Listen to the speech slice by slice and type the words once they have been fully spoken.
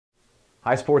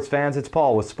Hi sports fans, it's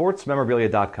Paul with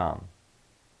SportsMemorabilia.com.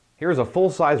 Here's a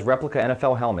full-size replica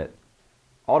NFL helmet,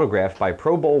 autographed by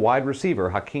Pro Bowl wide receiver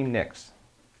Hakeem.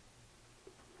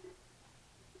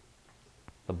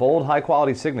 The bold,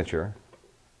 high-quality signature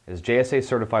is JSA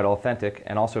certified authentic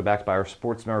and also backed by our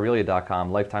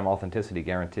SportsMemorabilia.com lifetime authenticity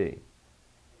guarantee.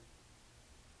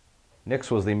 Nix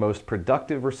was the most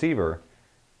productive receiver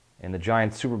in the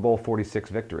Giants' Super Bowl 46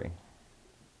 victory.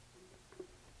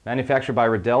 Manufactured by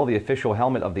Riddell, the official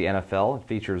helmet of the NFL, it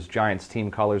features Giants team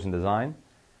colors and design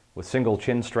with single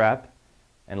chin strap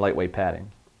and lightweight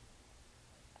padding.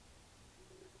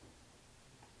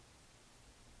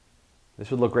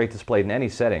 This would look great displayed in any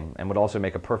setting and would also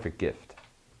make a perfect gift.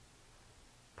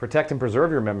 Protect and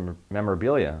preserve your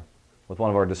memorabilia with one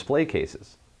of our display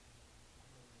cases.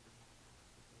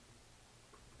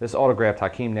 This autographed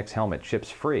Hakeem helmet ships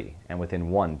free and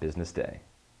within one business day.